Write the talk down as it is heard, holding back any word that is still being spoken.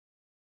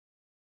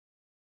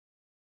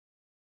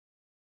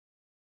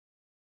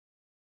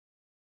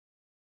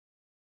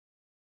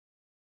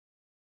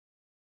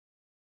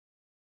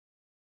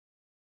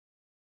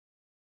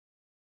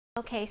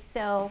Okay,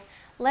 so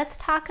let's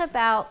talk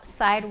about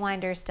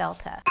Sidewinders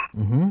Delta.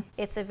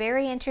 It's a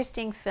very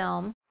interesting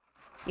film.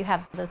 You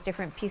have those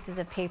different pieces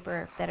of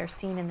paper that are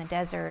seen in the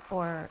desert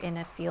or in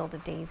a field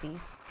of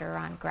daisies or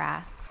on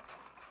grass.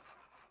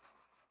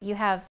 You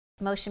have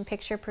motion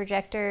picture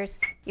projectors.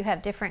 You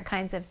have different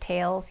kinds of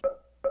tails.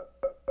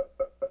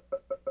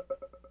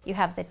 You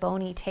have the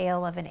bony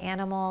tail of an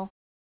animal.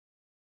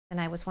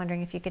 And I was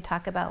wondering if you could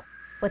talk about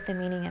what the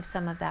meaning of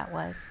some of that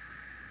was.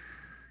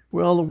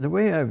 Well, the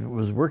way I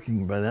was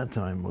working by that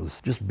time was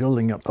just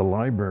building up a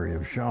library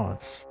of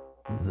shots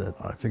that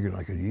I figured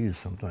I could use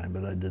sometime,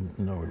 but I didn't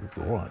know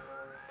for what.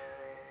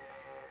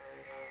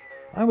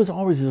 I was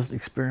always just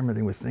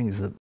experimenting with things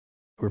that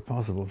were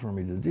possible for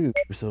me to do.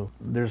 So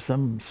there's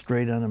some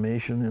straight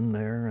animation in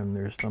there, and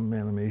there's some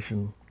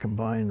animation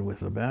combined with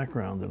the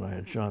background that I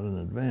had shot in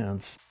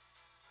advance.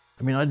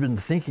 I mean, I'd been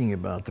thinking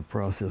about the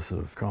process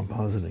of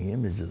compositing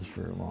images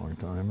for a long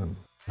time, and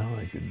now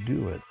I could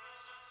do it.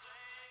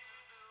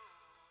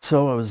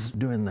 So I was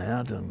doing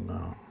that, and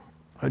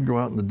I'd go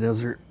out in the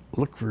desert,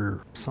 look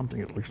for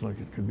something that looks like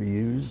it could be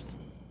used.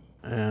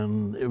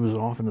 And it was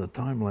often a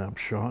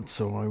time-lapse shot,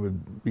 so I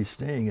would be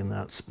staying in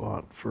that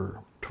spot for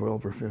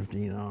 12 or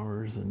 15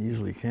 hours and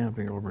usually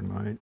camping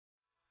overnight.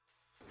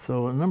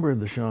 So a number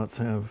of the shots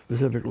have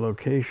specific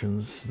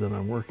locations that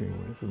I'm working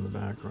with in the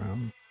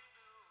background.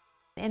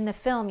 In the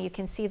film, you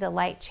can see the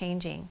light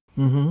changing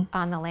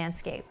on the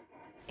landscape,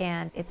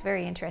 and it's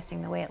very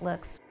interesting the way it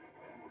looks.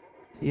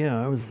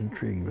 Yeah, I was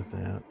intrigued with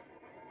that.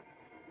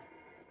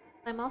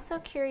 I'm also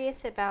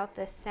curious about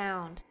the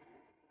sound,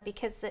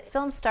 because the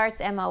film starts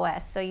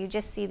MOS, so you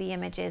just see the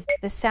images.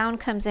 The sound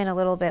comes in a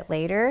little bit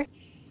later.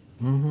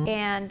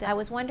 And I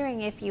was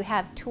wondering if you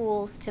have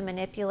tools to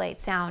manipulate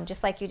sound,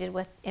 just like you did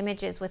with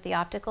images with the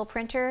optical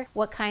printer.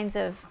 What kinds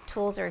of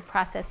tools or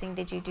processing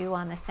did you do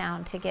on the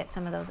sound to get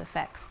some of those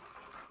effects?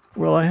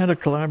 Well, I had a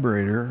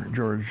collaborator,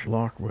 George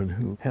Lockwood,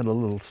 who had a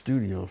little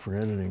studio for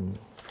editing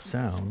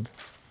sound.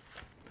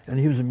 And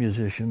he was a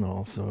musician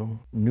also,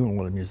 knew a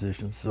lot of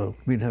musicians, so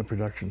we'd have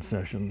production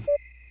sessions,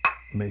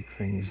 make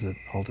things that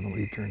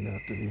ultimately turned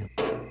out to be